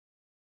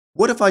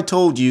What if I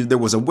told you there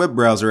was a web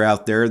browser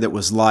out there that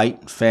was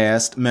light,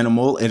 fast,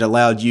 minimal? It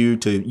allowed you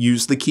to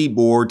use the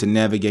keyboard to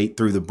navigate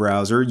through the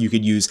browser. You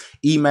could use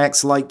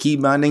Emacs-like key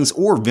bindings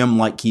or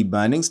Vim-like key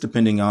bindings,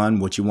 depending on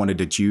what you wanted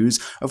to choose.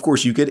 Of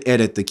course, you could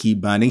edit the key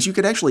bindings. You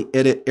could actually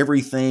edit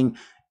everything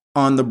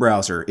on the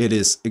browser. It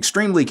is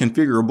extremely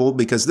configurable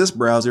because this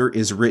browser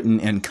is written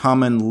in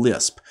Common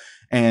Lisp.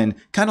 And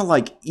kind of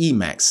like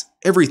Emacs,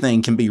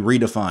 everything can be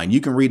redefined. You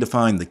can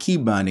redefine the key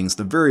bindings,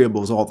 the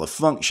variables, all the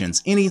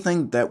functions,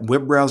 anything that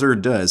web browser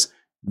does,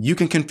 you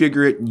can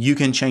configure it, you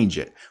can change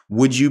it.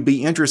 Would you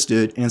be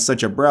interested in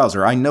such a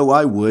browser? I know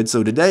I would,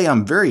 so today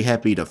I'm very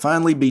happy to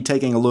finally be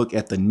taking a look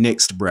at the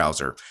Nyxt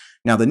browser.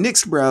 Now the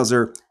Nyxt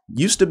browser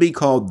used to be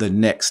called the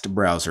Next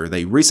browser.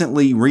 They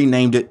recently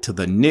renamed it to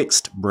the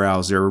Nyxt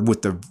browser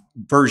with the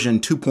version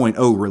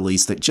 2.0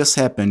 release that just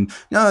happened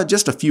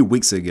just a few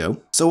weeks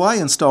ago. So I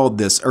installed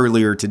this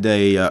earlier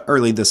today,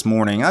 early this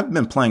morning. I've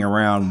been playing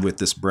around with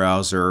this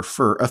browser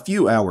for a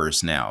few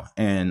hours now,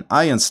 and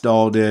I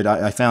installed it.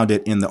 I found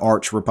it in the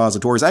Arch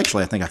repositories.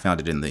 Actually, I think I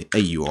found it in the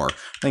AUR.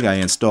 I think I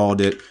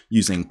installed it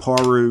using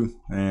Paru,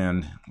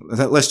 and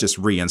let's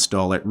just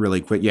reinstall it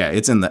really quick. Yeah,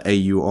 it's in the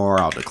AUR.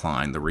 I'll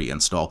decline the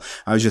reinstall.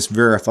 I was just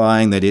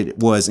verifying that it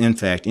was in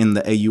fact in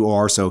the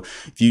AUR. So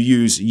if you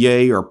use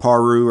Yay or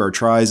Paru or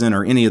Trizen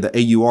or any of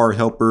the AUR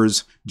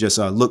helpers, just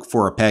look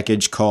for a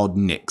package called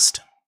Nyxt.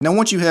 Now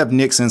once you have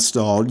Nyxt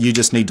installed, you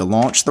just need to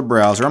launch the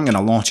browser. I'm going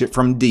to launch it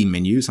from D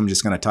menu, so I'm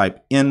just going to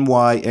type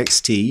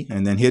NYXT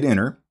and then hit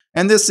enter.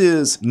 And this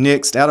is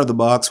Nyxt out of the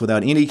box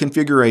without any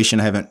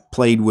configuration. I haven't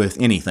played with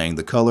anything,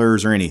 the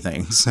colors or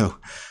anything. So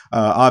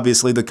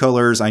obviously the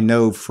colors, I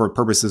know for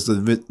purposes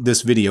of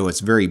this video, it's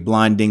very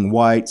blinding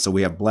white. So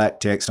we have black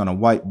text on a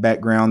white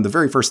background. The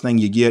very first thing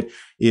you get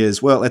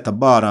is, well, at the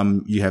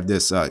bottom, you have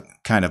this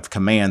kind of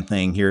command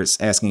thing here. It's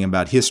asking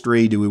about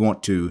history. Do we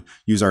want to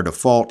use our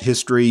default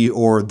history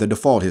or the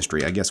default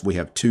history? I guess we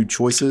have two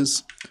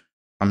choices.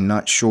 I'm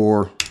not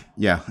sure.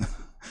 Yeah.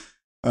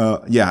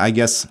 Yeah, I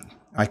guess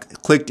I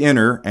clicked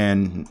enter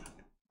and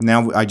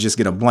now I just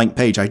get a blank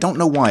page. I don't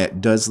know why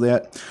it does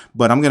that,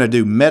 but I'm going to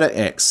do meta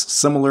X.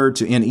 Similar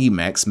to in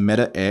Emacs,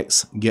 meta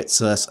X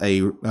gets us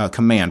a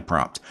command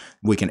prompt.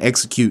 We can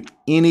execute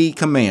any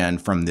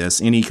command from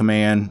this, any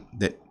command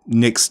that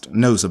Nyxt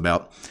knows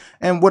about.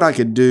 And what I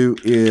could do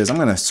is I'm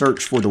going to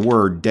search for the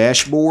word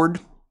dashboard.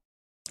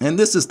 And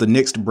this is the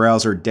Nyxt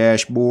browser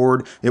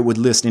dashboard. It would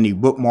list any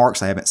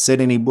bookmarks. I haven't set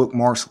any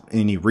bookmarks,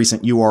 any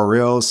recent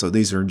URLs. So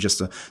these are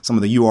just some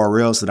of the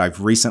URLs that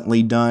I've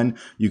recently done.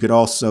 You could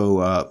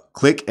also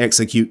click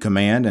execute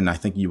command, and I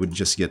think you would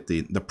just get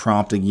the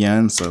prompt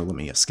again. So let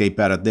me escape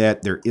out of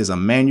that. There is a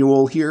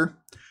manual here,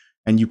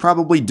 and you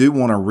probably do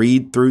want to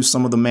read through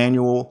some of the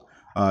manual.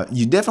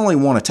 You definitely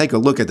want to take a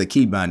look at the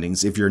key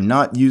bindings if you're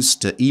not used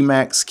to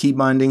Emacs key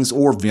bindings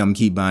or Vim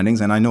key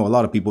bindings, and I know a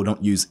lot of people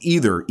don't use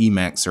either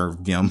Emacs or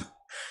Vim.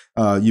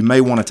 You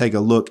may want to take a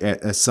look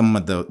at some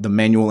of the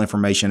manual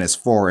information as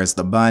far as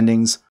the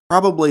bindings.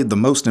 Probably the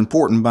most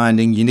important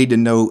binding you need to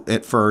know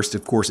at first,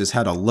 of course, is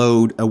how to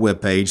load a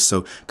web page.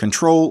 So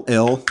Control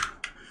L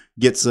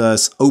gets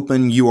us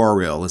open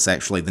URL. It's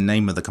actually the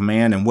name of the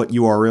command. And what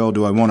URL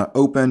do I want to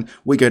open?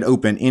 We could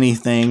open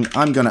anything.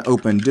 I'm going to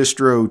open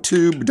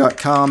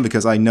distro.tube.com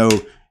because I know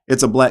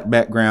it's a black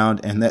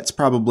background, and that's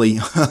probably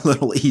a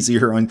little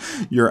easier on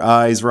your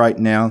eyes right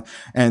now.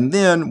 And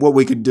then what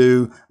we could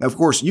do, of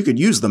course, you could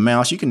use the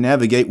mouse. You can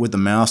navigate with the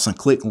mouse and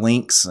click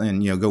links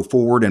and go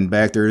forward and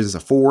back. There is a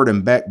forward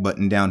and back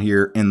button down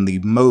here in the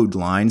mode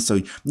line.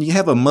 So you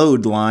have a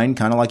mode line,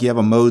 kind of like you have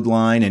a mode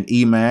line in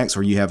Emacs,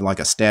 or you have like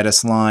a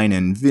status line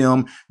in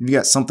Vim. You've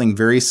got something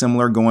very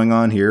similar going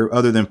on here.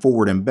 Other than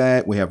forward and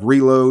back, we have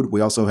reload.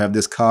 We also have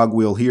this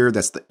cogwheel here.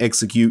 That's the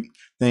execute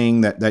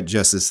thing that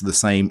just is the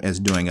same as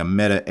doing a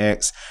meta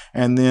X.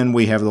 And then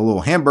we have the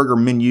little hamburger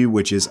menu,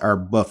 which is our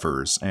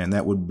buffers, and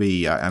that would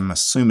be I'm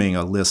assuming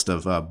a list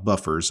of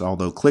buffers,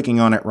 although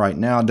clicking on it right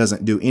now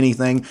doesn't do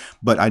anything.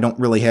 But I don't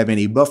really have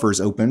any buffers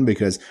open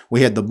because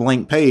we had the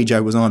blank page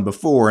I was on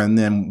before, and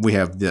then we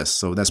have this,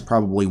 so that's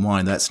probably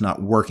why that's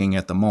not working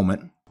at the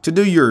moment. To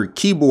do your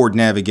keyboard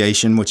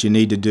navigation, what you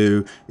need to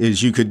do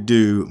is you could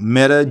do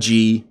meta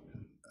G.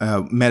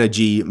 Meta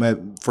G,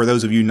 for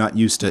those of you not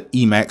used to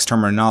Emacs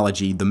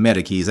terminology, the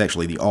meta key is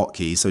actually the Alt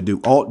key. So do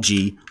Alt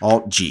G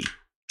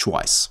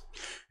twice.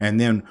 And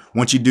then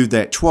once you do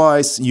that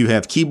twice, you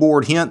have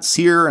keyboard hints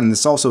here, and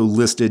it's also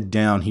listed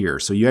down here.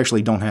 So you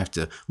actually don't have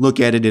to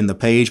look at it in the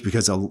page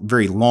because a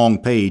very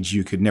long page,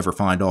 you could never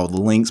find all the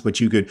links,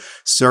 but you could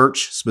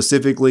search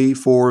specifically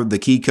for the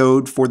key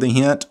code for the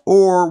hint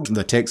or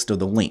the text of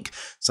the link.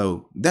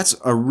 So that's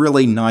a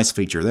really nice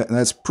feature.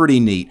 That's pretty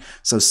neat.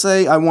 So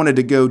say I wanted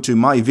to go to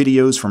my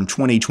videos from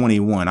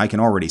 2021. I can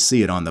already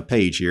see it on the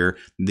page here.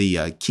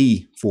 The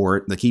key for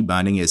it, the key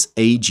binding is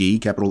AG,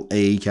 capital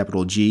A,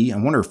 capital G. I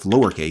wonder if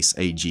lowercase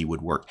ag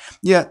would work.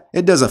 Yeah,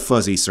 it does a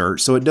fuzzy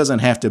search, so it doesn't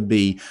have to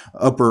be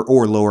upper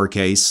or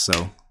lowercase.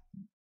 So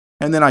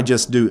And then I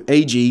just do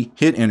AG,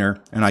 hit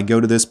enter, and I go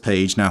to this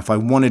page. Now, if I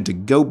wanted to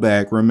go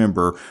back,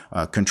 remember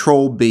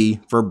Control B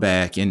for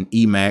back in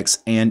Emacs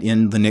and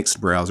in the Nyxt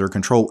browser,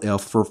 Control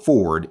F for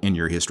forward in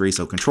your history.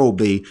 So Control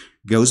B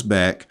goes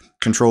back,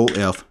 Control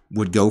F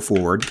would go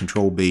forward,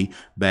 Control B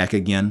back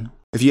again.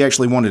 If you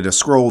actually wanted to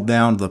scroll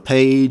down the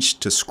page,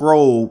 to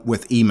scroll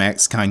with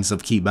Emacs kinds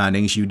of key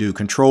bindings, you do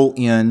Control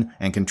N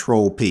and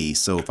Control P.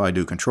 So if I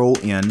do Control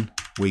N,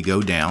 we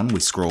go down,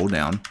 we scroll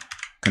down,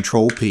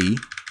 Control P,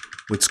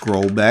 would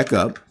scroll back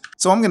up.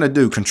 So I'm going to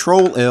do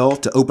Control L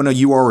to open a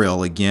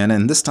URL again,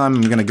 and this time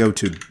I'm going to go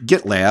to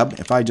GitLab.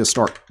 If I just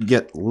start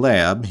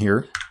GitLab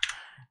here,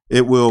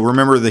 it will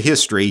remember the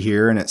history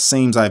here, and it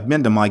seems I've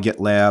been to my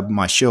GitLab,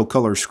 my shell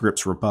color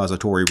scripts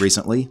repository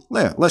recently.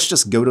 Let's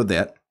just go to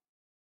that.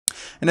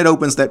 And it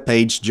opens that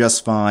page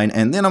just fine.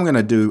 And then I'm going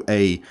to do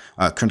a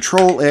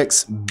Control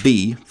X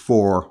B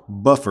for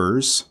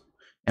buffers,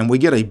 and we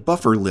get a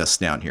buffer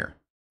list down here.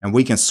 And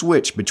we can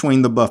switch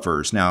between the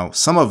buffers. Now,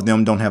 some of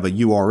them don't have a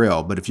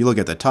URL, but if you look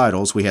at the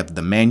titles, we have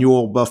the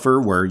manual buffer,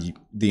 where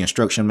the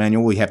instruction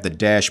manual, we have the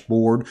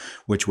dashboard,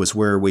 which was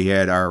where we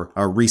had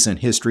our recent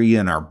history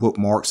and our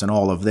bookmarks and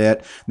all of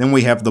that. Then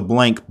we have the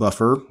blank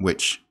buffer,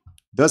 which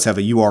does have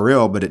a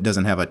URL, but it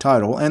doesn't have a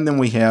title. And then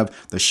we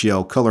have the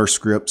shell color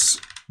scripts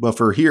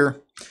buffer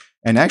here.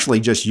 And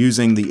actually just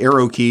using the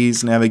arrow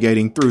keys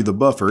navigating through the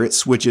buffer, it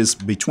switches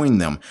between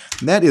them.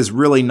 That is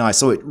really nice.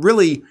 So it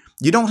really...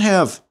 You don't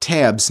have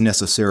tabs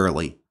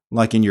necessarily,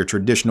 like in your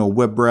traditional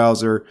web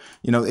browser.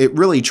 You know, it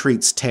really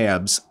treats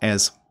tabs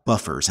as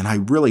buffers, and I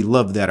really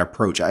love that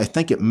approach. I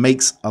think it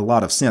makes a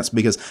lot of sense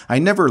because I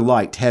never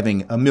liked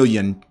having a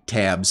million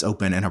tabs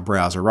open in a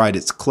browser, right?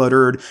 It's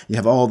cluttered. You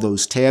have all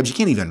those tabs. You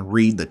can't even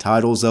read the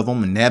titles of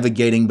them, and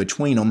navigating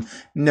between them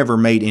never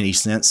made any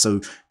sense.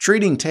 So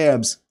treating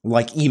tabs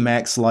like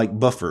Emacs,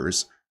 like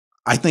buffers,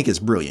 I think is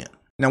brilliant.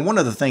 Now, one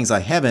of the things I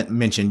haven't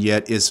mentioned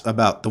yet is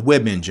about the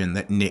web engine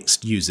that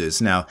Nyxt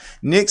uses. Now,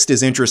 Nyxt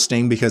is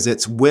interesting because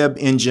it's web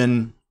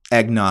engine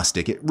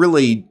agnostic. It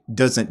really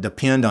doesn't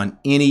depend on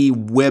any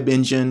web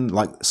engine,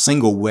 like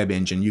single web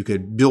engine. You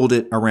could build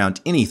it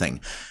around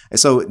anything.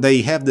 So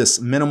they have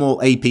this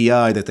minimal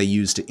API that they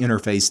use to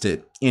interface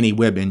to any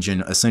web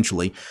engine,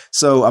 essentially.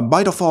 So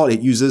by default,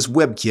 it uses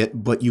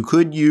WebKit, but you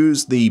could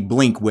use the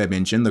Blink web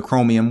engine, the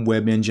Chromium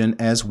web engine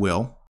as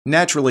well.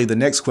 Naturally, the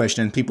next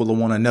question people will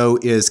want to know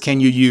is,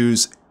 can you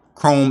use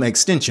Chrome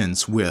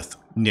extensions with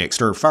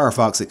Nyxt, or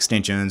Firefox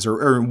extensions,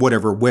 or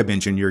whatever web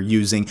engine you're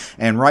using?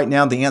 And right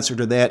now, the answer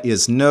to that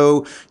is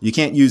no, you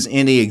can't use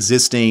any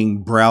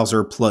existing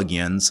browser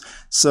plugins.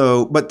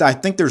 So, but I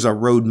think there's a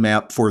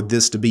roadmap for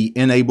this to be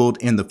enabled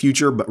in the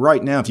future. But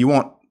right now, if you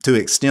want to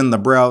extend the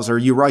browser,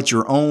 you write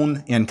your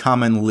own in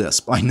Common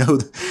Lisp. I know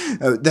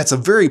that's a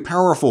very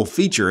powerful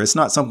feature. It's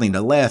not something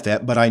to laugh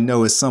at, but I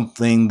know it's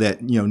something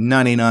that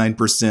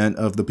 99%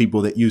 of the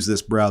people that use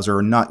this browser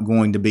are not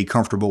going to be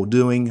comfortable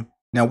doing.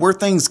 Now, where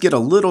things get a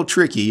little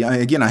tricky,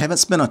 again, I haven't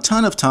spent a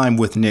ton of time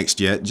with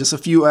Nyxt yet, just a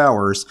few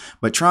hours,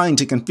 but trying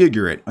to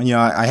configure it.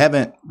 I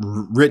haven't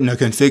written a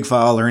config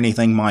file or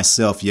anything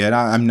myself yet.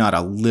 I'm not a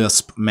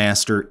Lisp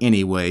master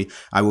anyway.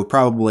 I would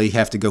probably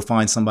have to go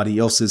find somebody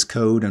else's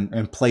code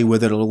and play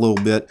with it a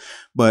little bit.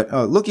 But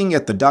looking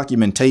at the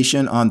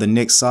documentation on the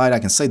Nyxt side, I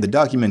can say the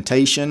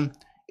documentation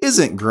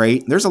isn't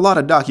great. There's a lot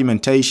of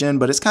documentation,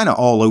 but it's kind of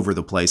all over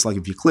the place. Like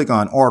if you click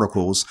on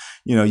articles,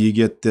 you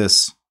get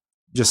this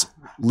just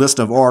list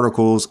of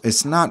articles.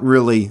 It's not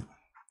really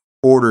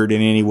ordered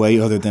in any way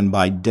other than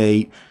by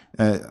date.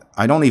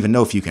 I don't even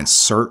know if you can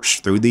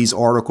search through these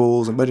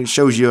articles, but it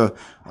shows you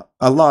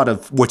a lot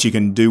of what you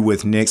can do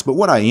with Nyxt. But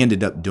what I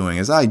ended up doing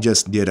is I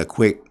just did a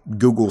quick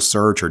Google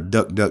search or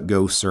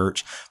DuckDuckGo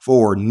search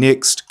for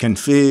Nyxt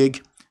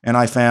config, and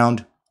I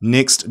found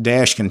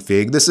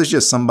Nyxt-config. This is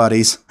just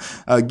somebody's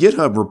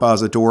GitHub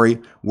repository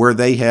where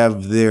they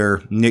have their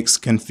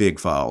Nyxt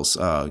config files.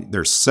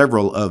 There's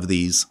several of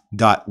these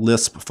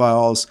 .lisp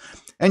files,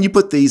 and you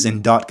put these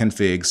in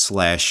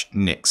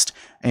 .config/Nyxt.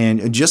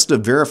 And just to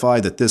verify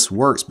that this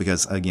works,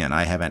 because again,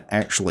 I haven't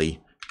actually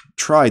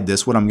tried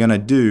this, what I'm going to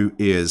do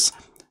is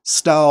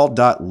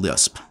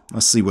style.lisp.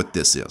 Let's see what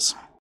this is.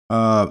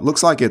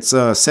 Looks like it's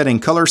setting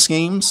color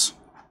schemes.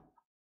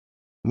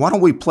 Why don't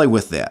we play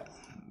with that?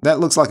 That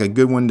looks like a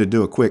good one to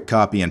do a quick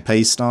copy and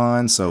paste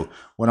on. So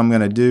what I'm going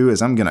to do is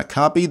I'm going to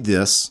copy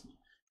this,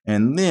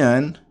 and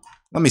then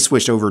let me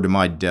switch over to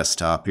my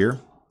desktop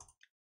here.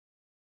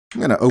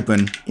 I'm going to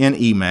open in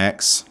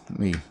Emacs.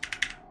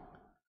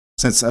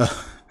 Since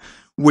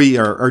we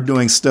are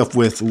doing stuff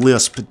with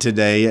Lisp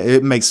today,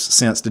 it makes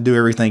sense to do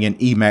everything in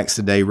Emacs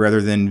today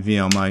rather than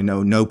Vim. I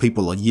know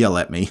people will yell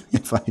at me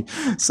if I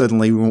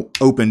suddenly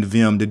opened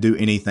Vim to do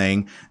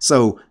anything.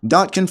 So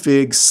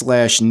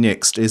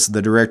 .config/Nyxt is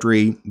the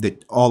directory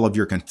that all of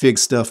your config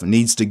stuff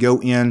needs to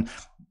go in.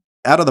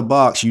 Out of the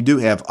box, you do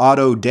have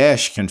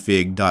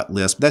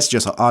auto-config.lisp. That's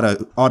just an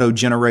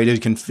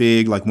auto-generated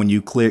config, like when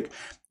you click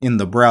in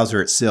the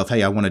browser itself,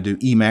 hey, I want to do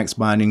Emacs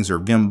bindings or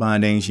Vim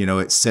bindings, you know,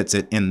 it sets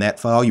it in that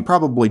file. You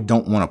probably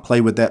don't want to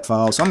play with that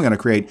file, so I'm going to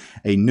create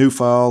a new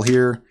file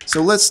here.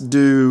 So let's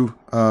do,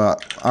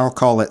 I'll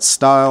call it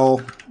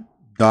style.lisp,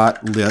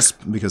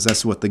 because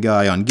that's what the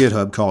guy on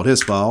GitHub called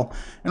his file,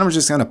 and I'm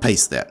just going to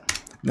paste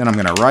that. Then I'm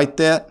going to write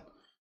that,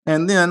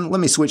 and then let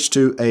me switch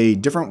to a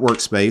different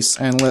workspace,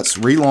 and let's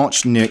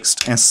relaunch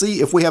Nyxt and see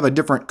if we have a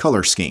different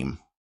color scheme.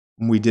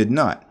 We did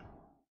not.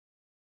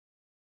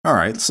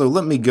 Alright, so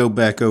let me go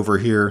back over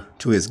here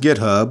to his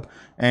GitHub,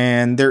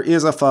 and there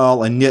is a file,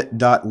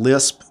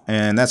 init.lisp,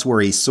 and that's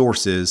where he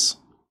sources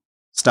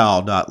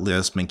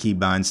style.lisp and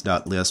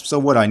keybinds.lisp. So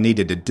what I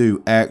needed to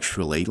do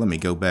actually, let me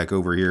go back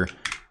over here,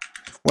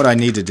 what I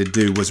needed to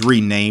do was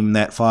rename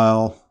that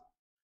file.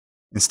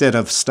 Instead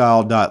of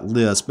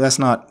style.lisp, that's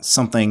not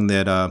something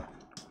that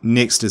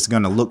Nyxt is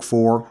going to look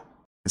for.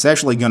 It's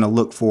actually going to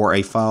look for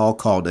a file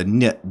called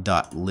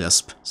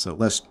init.lisp. So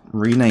let's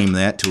rename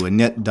that to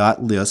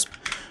init.lisp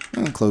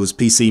and close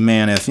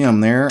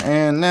PCManFM there.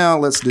 And now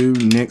let's do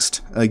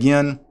Nyxt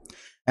again.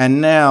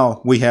 And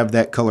now we have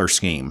that color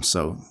scheme.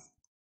 So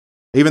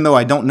even though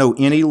I don't know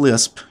any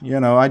Lisp, you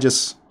know, I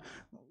just,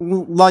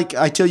 like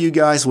I tell you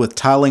guys with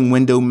tiling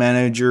window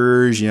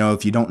managers, you know,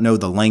 if you don't know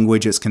the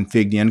language it's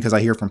configured in, because I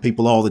hear from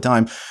people all the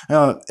time,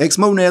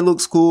 Xmonad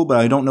looks cool, but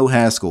I don't know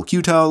Haskell.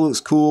 Qtile looks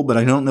cool, but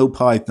I don't know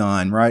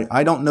Python, right?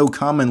 I don't know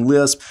Common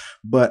Lisp,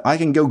 but I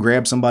can go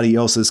grab somebody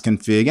else's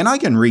config and I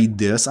can read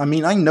this. I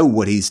mean, I know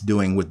what he's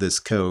doing with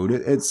this code.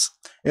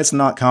 It's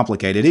not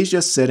complicated. He's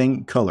just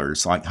setting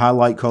colors, like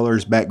highlight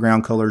colors,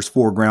 background colors,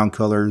 foreground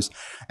colors.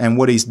 And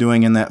what he's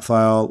doing in that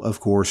file, of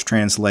course,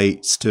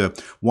 translates to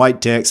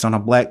white text on a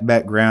black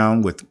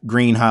background with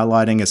green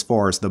highlighting as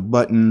far as the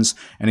buttons.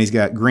 And he's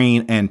got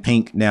green and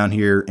pink down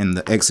here in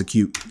the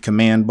execute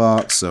command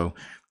box. So,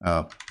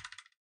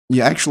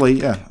 yeah, actually,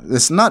 yeah,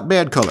 it's not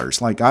bad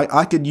colors. Like,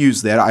 I could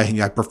use that.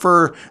 I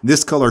prefer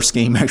this color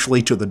scheme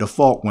actually to the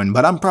default one,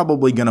 but I'm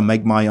probably going to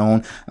make my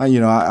own.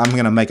 You know, I'm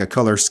going to make a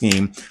color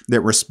scheme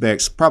that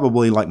respects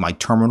probably like my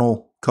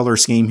terminal color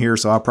scheme here.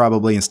 So I'll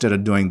probably, instead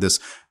of doing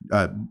this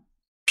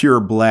pure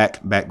black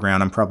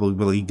background, I'm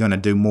probably going to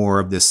do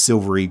more of this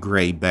silvery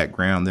gray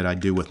background that I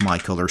do with my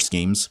color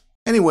schemes.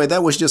 Anyway,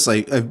 that was just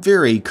a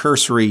very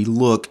cursory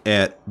look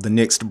at the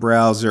Nyxt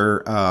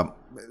browser.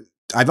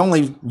 I've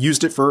only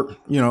used it for,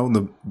 you know,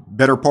 the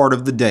better part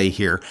of the day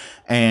here.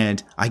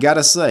 And I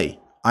gotta say,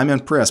 I'm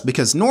impressed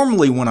because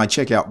normally when I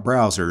check out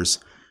browsers,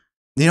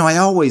 you know, I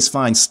always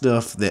find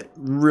stuff that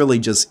really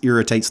just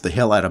irritates the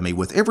hell out of me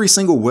with every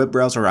single web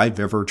browser I've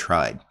ever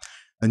tried.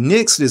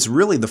 Nyxt is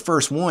really the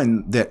first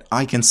one that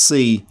I can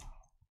see.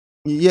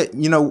 Yet,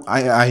 you know,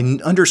 I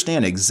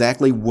understand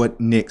exactly what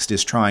Nyxt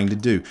is trying to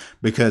do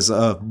because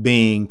of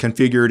being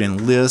configured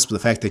in Lisp, the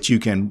fact that you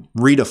can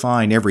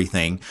redefine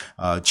everything,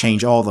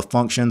 change all the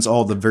functions,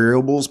 all the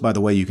variables. By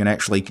the way, you can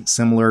actually,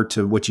 similar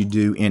to what you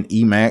do in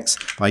Emacs,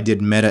 if I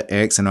did meta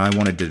X and I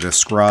wanted to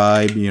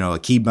describe, you know, a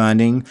key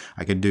binding,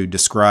 I could do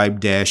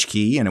describe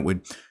 -key and it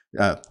would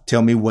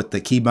tell me what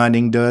the key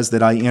binding does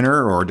that I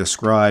enter, or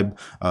describe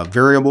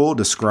variable,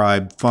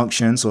 describe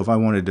function. So if I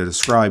wanted to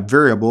describe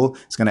variable,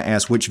 it's going to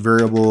ask which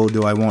variable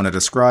do I want to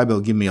describe. It'll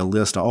give me a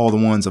list of all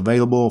the ones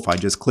available. If I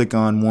just click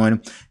on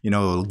one, you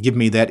know, it'll give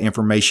me that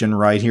information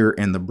right here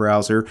in the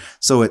browser.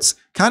 So it's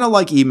kind of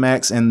like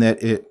Emacs in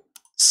that it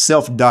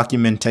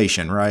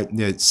self-documentation, right?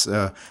 It's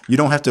you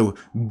don't have to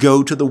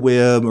go to the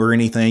web or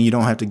anything. You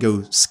don't have to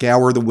go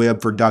scour the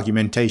web for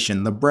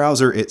documentation. The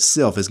browser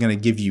itself is going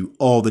to give you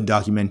all the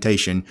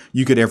documentation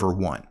you could ever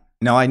want.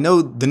 Now, I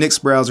know the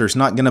Nyxt browser is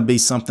not going to be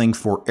something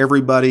for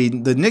everybody.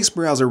 The Nyxt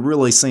browser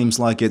really seems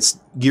like it's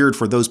geared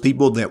for those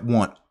people that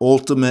want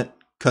ultimate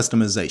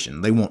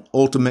customization. They want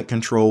ultimate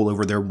control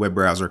over their web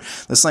browser.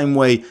 The same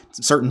way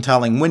certain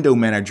tiling window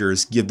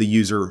managers give the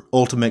user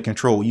ultimate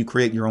control. You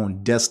create your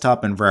own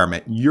desktop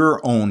environment,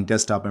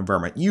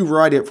 You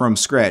write it from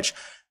scratch.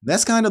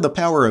 That's kind of the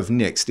power of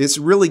Nyxt. It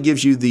really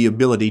gives you the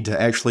ability to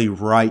actually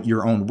write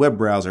your own web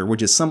browser,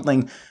 which is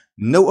something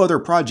no other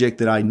project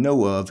that I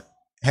know of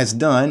has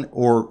done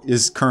or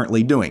is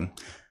currently doing.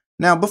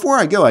 Now, before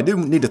I go, I do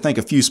need to thank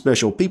a few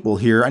special people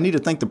here. I need to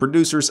thank the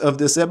producers of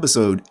this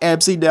episode: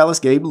 Absy, Dallas,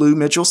 Gabe, Lou,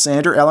 Mitchell,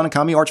 Sander, Alan,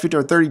 Akami,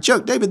 Arch30,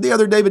 Chuck, David, the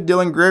other David,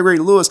 Dylan, Gregory,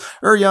 Lewis,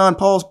 Urian,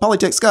 Paul,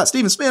 Polytech, Scott,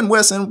 Steven, Spin,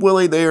 Wes, and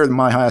Willie. They are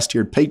my highest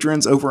tiered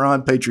patrons over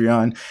on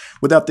Patreon.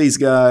 Without these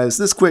guys,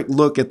 this quick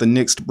look at the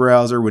Nyxt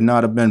browser would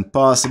not have been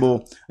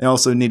possible. I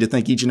also need to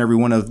thank each and every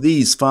one of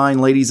these fine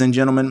ladies and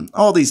gentlemen.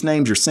 All these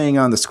names you're seeing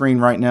on the screen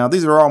right now,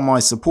 these are all my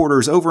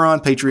supporters over on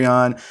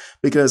Patreon,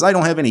 because I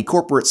don't have any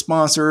corporate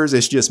sponsors.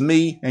 It's just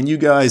me and you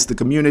guys, the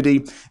community.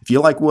 If you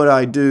like what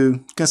I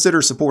do,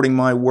 consider supporting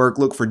my work.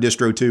 Look for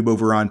DistroTube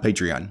over on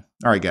Patreon.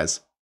 All right,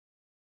 guys.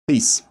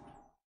 Peace.